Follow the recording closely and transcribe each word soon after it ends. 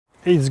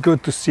It's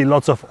good to see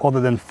lots of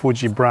other than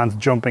Fuji brands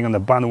jumping on the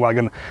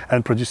bandwagon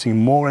and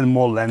producing more and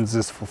more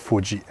lenses for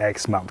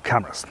Fuji-X mount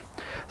cameras.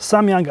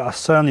 Samyang are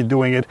certainly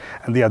doing it,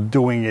 and they are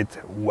doing it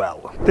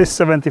well. This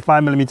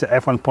 75mm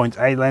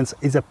f1.8 lens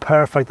is a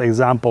perfect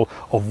example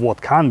of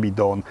what can be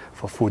done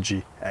for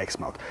Fuji-X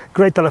mount.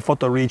 Great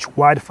telephoto reach,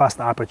 wide fast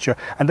aperture,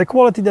 and the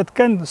quality that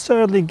can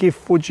certainly give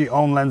Fuji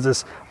own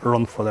lenses a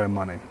run for their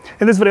money.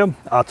 In this video,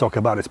 I'll talk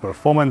about its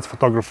performance,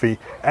 photography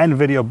and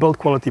video, build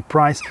quality,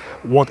 price,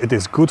 what it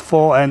is good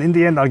for, and in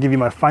the end I'll give you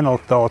my final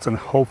thoughts and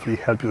hopefully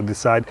help you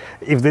decide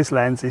if this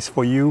lens is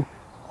for you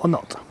or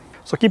not.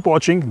 So keep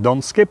watching,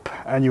 don't skip,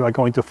 and you are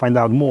going to find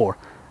out more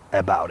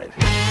about it.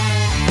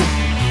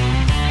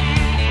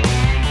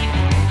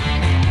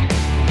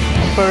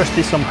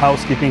 Firstly, some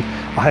housekeeping.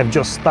 I have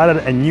just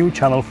started a new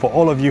channel for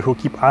all of you who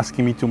keep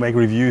asking me to make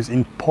reviews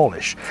in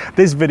Polish.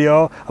 This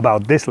video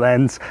about this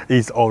lens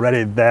is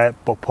already there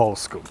po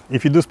polsku.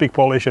 If you do speak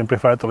Polish and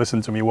prefer to listen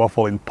to me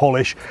waffle in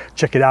Polish,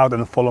 check it out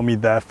and follow me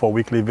there for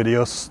weekly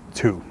videos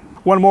too.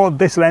 One more,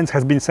 this lens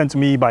has been sent to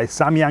me by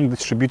Samyang,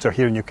 distributor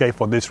here in UK,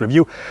 for this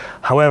review.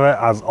 However,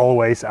 as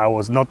always, I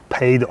was not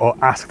paid or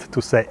asked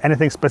to say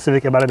anything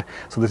specific about it,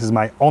 so this is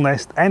my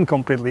honest and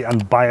completely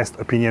unbiased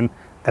opinion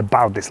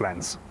about this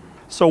lens.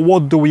 So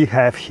what do we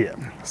have here?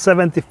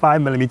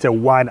 75mm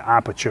wide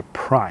aperture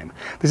prime.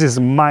 This is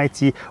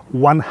mighty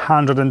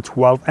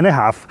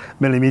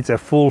 112.5mm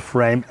full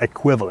frame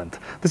equivalent.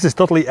 This is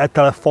totally a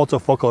telephoto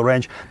focal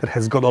range that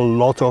has got a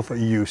lot of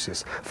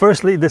uses.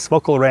 Firstly, this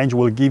focal range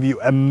will give you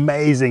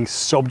amazing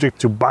subject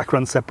to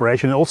background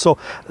separation and also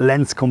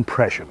lens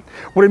compression.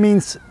 What it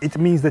means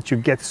that you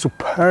get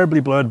superbly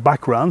blurred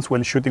backgrounds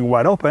when shooting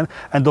wide open,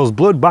 and those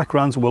blurred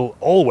backgrounds will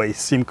always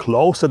seem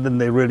closer than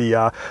they really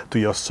are to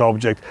your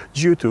subject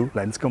due to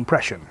lens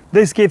compression.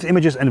 This gives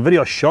images and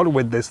video shot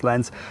with this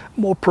lens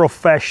more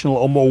professional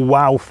or more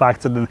wow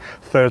factor than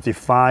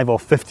 35 or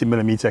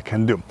 50mm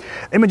can do.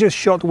 Images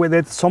shot with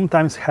it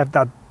sometimes have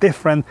that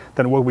different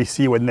than what we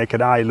see with naked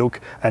eye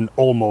look and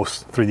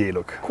almost 3D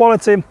look.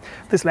 Quality,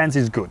 this lens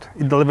is good.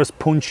 It delivers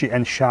punchy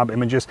and sharp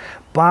images,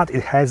 but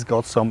it has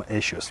got some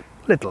issues.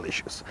 Little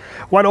issues.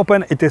 Wide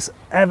open, it is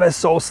ever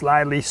so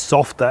slightly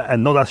softer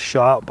and not as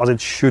sharp as it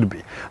should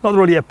be. Not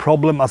really a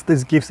problem, as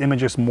this gives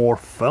images more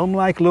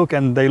film-like look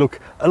and they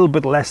look a little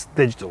bit less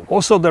digital.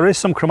 Also, there is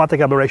some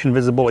chromatic aberration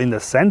visible in the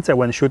center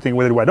when shooting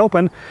with it wide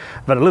open,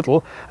 very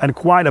little, and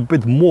quite a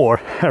bit more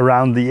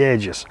around the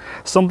edges.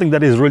 Something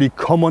that is really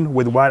common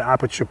with wide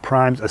aperture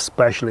primes,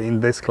 especially in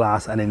this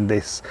class and in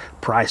this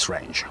price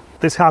range.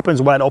 This happens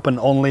wide open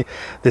only.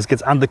 This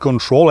gets under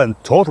control and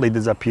totally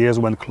disappears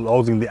when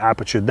closing the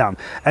aperture down.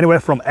 Anywhere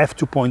from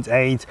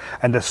f2.8,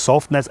 and the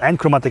softness and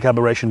chromatic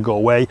aberration go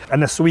away,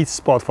 and the sweet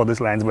spot for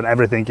this lens when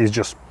everything is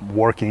just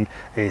working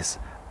is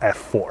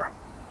f4.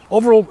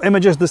 Overall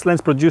images this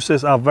lens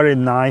produces are very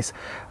nice,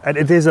 and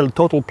it is a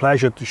total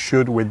pleasure to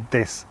shoot with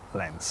this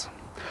lens.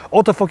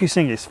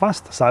 Autofocusing is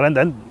fast, silent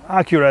and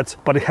accurate,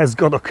 but it has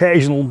got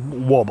occasional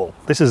wobble.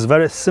 This is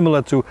very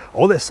similar to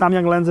all the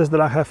Samyang lenses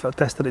that I have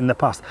tested in the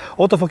past.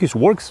 Autofocus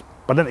works,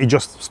 but then it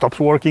just stops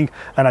working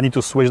and I need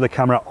to switch the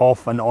camera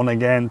off and on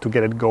again to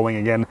get it going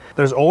again.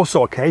 There's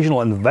also occasional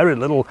and very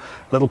little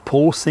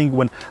pulsing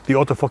when the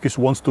autofocus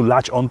wants to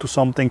latch onto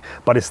something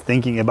but is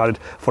thinking about it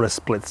for a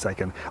split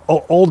second.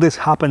 All this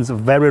happens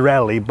very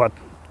rarely, but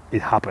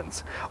it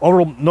happens.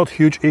 Overall, not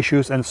huge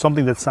issues and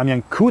something that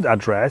Samyang could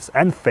address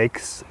and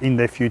fix in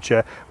the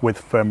future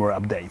with firmware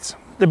updates.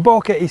 The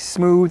bokeh is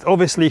smooth,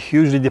 obviously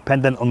hugely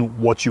dependent on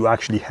what you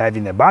actually have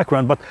in the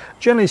background, but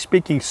generally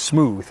speaking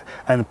smooth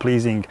and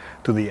pleasing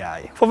to the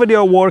eye. For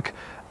video work,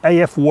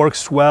 AF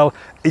works well.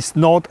 It's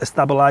not a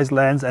stabilized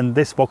lens, and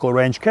this focal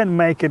range can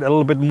make it a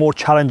little bit more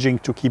challenging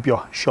to keep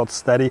your shot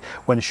steady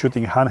when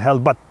shooting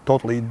handheld, but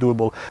totally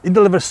doable. It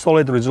delivers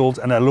solid results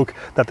and a look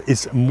that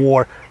is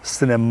more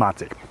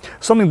cinematic.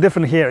 Something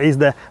different here is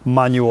the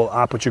manual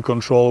aperture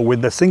control.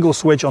 With the single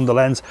switch on the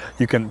lens,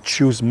 you can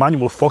choose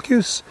manual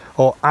focus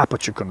or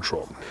aperture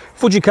control.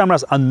 Fuji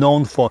cameras are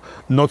known for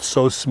not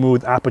so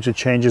smooth aperture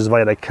changes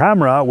via the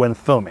camera when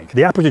filming.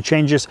 The aperture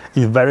changes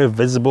in very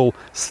visible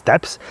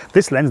steps.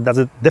 This lens does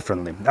it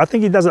differently. I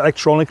think it does it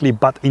electronically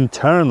but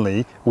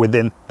internally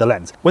within the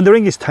lens. When the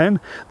ring is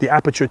turned, the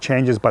aperture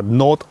changes, but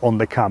not on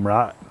the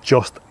camera,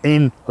 just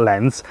in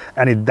lens,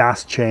 and it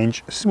does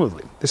change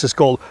smoothly. This is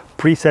called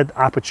preset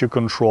aperture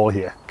control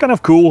here. Kind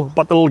of cool,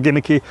 but a little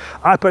gimmicky.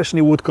 I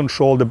personally would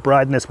control the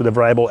brightness with a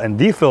variable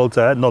ND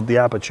filter, not the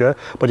aperture,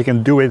 but you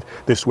can do it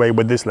this way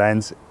with this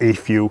lens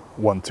if you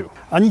want to.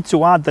 I need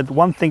to add that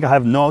one thing I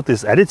have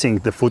noticed editing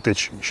the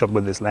footage shot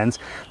with this lens,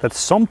 that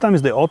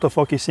sometimes the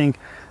autofocusing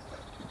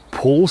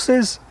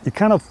pulses. It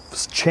kind of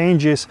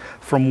changes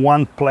from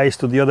one place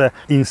to the other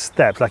in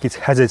steps, like it's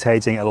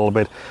hesitating a little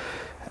bit.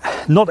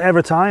 Not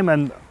every time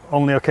and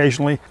only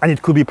occasionally, and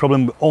it could be a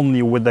problem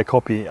only with the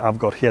copy I've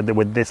got here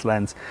with this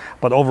lens,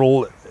 but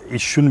overall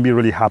it shouldn't be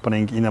really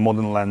happening in a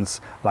modern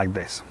lens like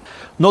this.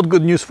 Not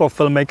good news for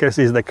filmmakers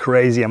is the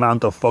crazy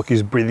amount of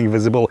focus breathing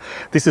visible.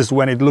 This is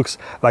when it looks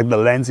like the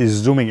lens is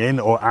zooming in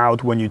or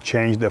out when you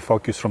change the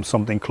focus from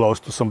something close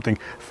to something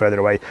further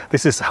away.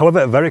 This is,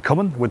 however, very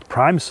common with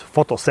primes,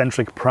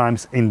 photocentric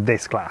primes in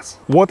this class.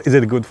 What is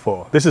it good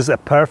for? This is a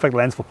perfect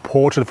lens for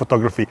portrait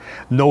photography,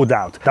 no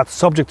doubt. That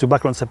subject to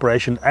background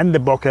separation and the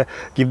bokeh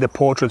give the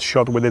portrait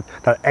shot with it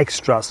that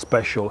extra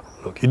special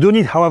look. You do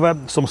need, however,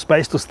 some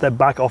space to step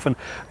back, often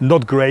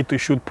not great to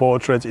shoot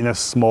portraits in a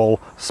small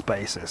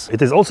spaces.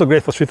 It is also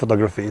great for street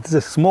photography. It is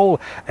a small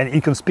and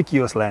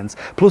inconspicuous lens,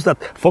 plus that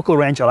focal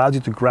range allows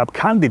you to grab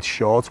candid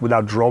shots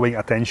without drawing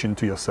attention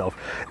to yourself.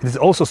 It is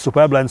also a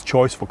superb lens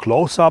choice for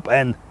close-up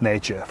and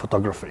nature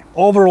photography.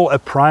 Overall, a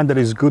prime that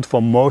is good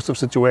for most of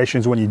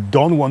situations when you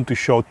don't want to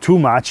show too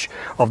much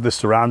of the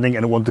surrounding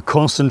and want to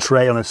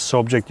concentrate on a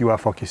subject you are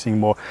focusing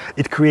more.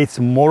 It creates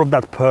more of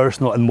that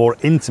personal and more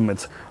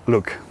intimate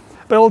look.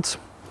 Built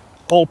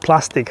all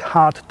plastic,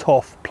 hard,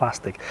 tough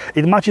plastic.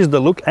 It matches the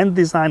look and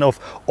design of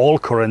all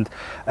current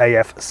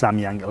AF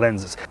Samyang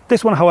lenses.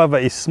 This one, however,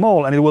 is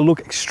small and it will look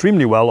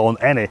extremely well on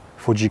any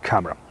Fuji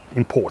camera.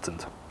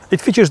 Important. It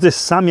features this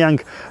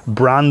Samyang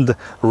brand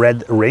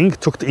red ring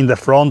tucked in the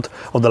front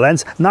of the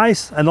lens.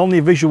 Nice and only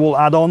visual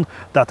add-on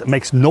that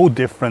makes no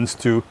difference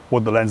to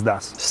what the lens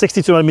does.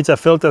 62mm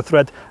filter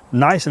thread,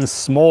 nice and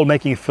small,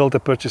 making filter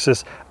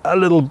purchases a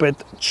little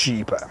bit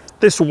cheaper.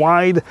 This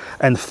wide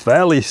and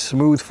fairly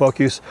smooth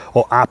focus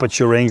or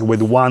aperture ring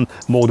with one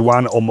mode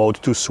 1 or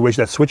mode 2 switch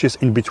that switches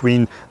in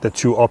between the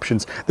two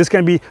options. This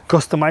can be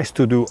customized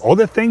to do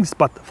other things,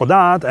 but for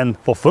that and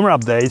for firmware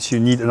updates you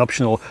need an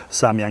optional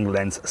Samyang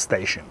lens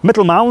station.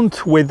 Metal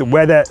mount with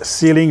weather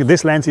sealing.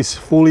 This lens is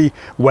fully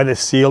weather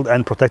sealed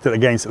and protected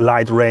against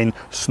light rain,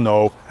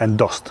 snow and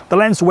dust. The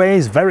lens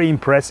weighs very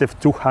impressive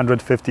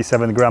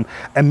 257 grams.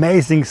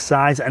 Amazing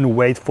size and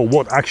weight for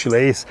what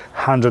actually is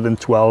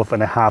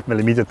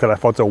 112.5mm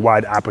telephoto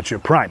wide aperture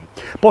prime.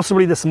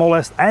 Possibly the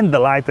smallest and the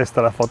lightest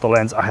telephoto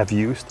lens I have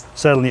used,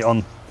 certainly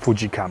on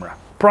Fuji camera.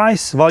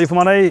 Price, value for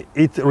money,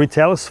 it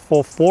retails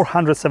for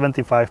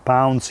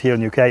 £475 here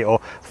in UK or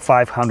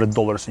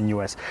 $500 in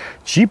US.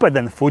 Cheaper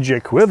than Fuji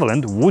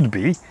equivalent would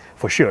be,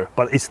 for sure,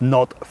 but it's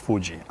not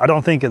Fuji. I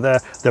don't think there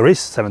is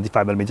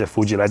 75mm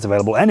Fuji lens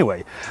available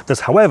anyway.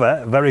 There's,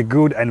 however, very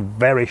good and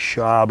very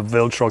sharp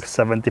Viltrox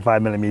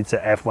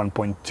 75mm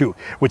f1.2,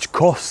 which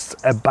costs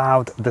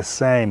about the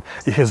same.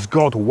 It has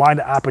got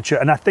wider aperture,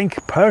 and I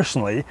think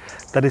personally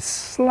that is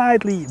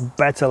slightly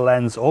better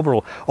lens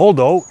overall,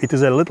 although it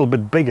is a little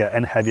bit bigger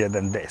and heavier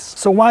than this.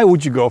 So why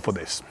would you go for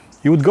this?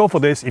 You would go for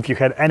this if you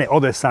had any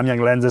other Samyang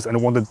lenses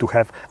and wanted to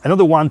have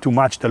another one to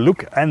match the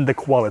look and the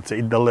quality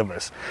it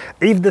delivers.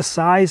 If the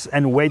size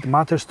and weight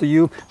matters to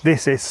you,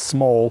 this is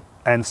small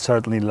and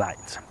certainly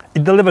light.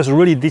 It delivers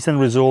really decent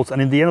results, and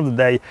in the end of the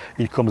day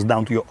it comes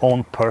down to your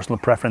own personal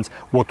preference,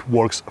 what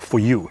works for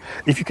you.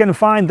 If you can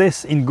find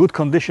this in good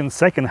condition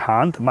second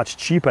hand, much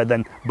cheaper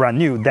than brand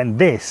new, then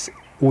this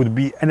would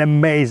be an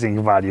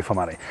amazing value for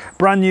money.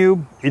 Brand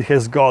new, it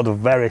has got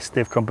very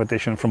stiff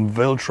competition from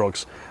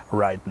Viltrox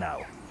right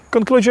now.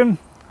 Conclusion,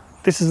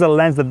 this is a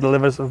lens that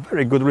delivers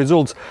very good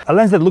results. A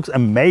lens that looks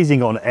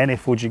amazing on any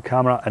Fuji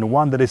camera and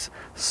one that is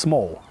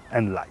small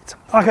and light.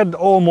 I had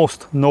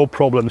almost no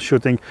problem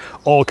shooting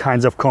all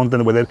kinds of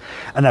content with it,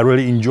 and I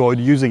really enjoyed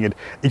using it.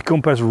 It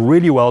compares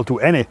really well to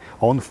any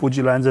on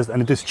Fuji lenses,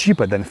 and it is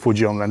cheaper than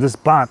Fuji on lenses,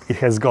 but it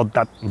has got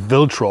that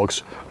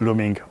Viltrox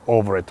looming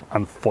over it,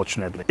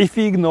 unfortunately. If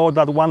you ignore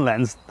that one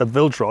lens, that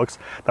Viltrox,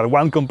 that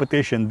one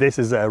competition, this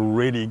is a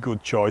really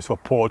good choice for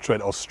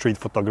portrait or street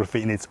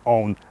photography in its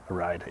own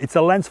right. It's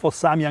a lens for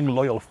Samyang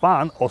loyal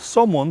fan or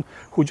someone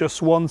who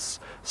just wants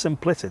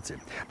simplicity.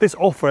 This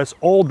offers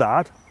all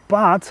that,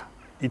 but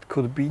it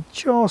could be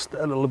just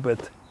a little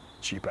bit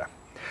cheaper.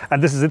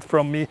 And this is it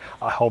from me.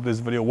 I hope this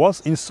video was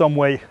in some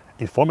way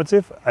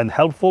informative and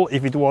helpful.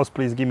 If it was,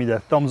 please give me the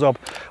thumbs up,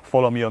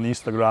 follow me on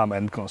Instagram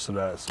and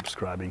consider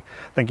subscribing.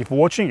 Thank you for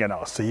watching, and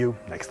I'll see you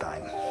next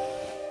time.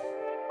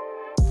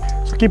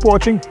 So keep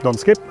watching, don't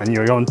skip, and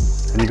you're going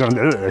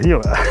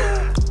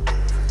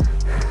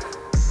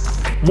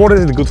what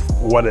is it good for?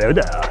 Whatever.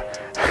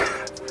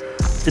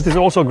 It is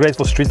also great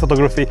for street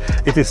photography.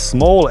 It is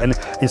small and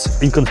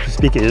it's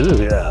inconspicuous.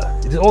 Yeah.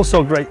 It is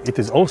also great. It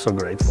is also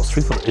great for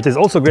street photography. It is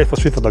also great for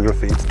street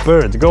photography. It's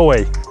bird. Go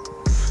away.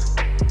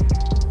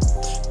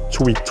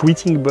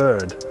 Tweeting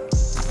bird.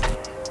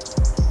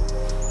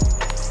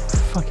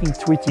 Fucking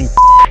tweeting.